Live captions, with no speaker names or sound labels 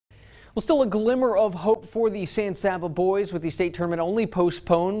Well, still a glimmer of hope for the San Saba boys with the state tournament only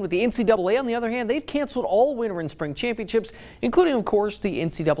postponed. With the NCAA, on the other hand, they've canceled all winter and spring championships, including, of course, the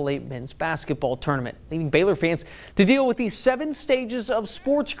NCAA men's basketball tournament, leaving Baylor fans to deal with these 7 stages of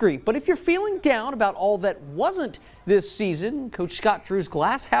sports grief. But if you're feeling down about all that wasn't this season, Coach Scott Drew's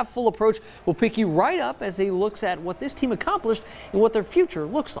glass half full approach will pick you right up as he looks at what this team accomplished and what their future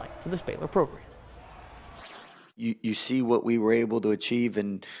looks like for this Baylor program. You see what we were able to achieve,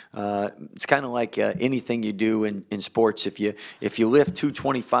 and it's kind of like anything you do in sports. If you lift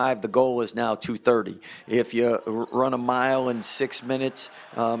 225, the goal is now 230. If you run a mile in 6 minutes,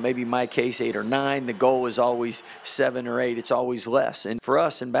 maybe in my case 8 or 9, the goal is always 7 or 8. It's always less. And for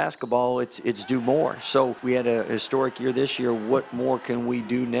us in basketball, it's do more. So we had a historic year this year. What more can we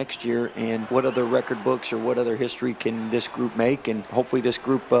do next year? And what other record books or what other history can this group make? And hopefully this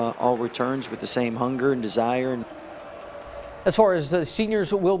group all returns with the same hunger and desire. As far as the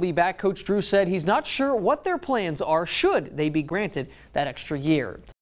seniors will be back, Coach Drew said he's not sure what their plans are should they be granted that extra year.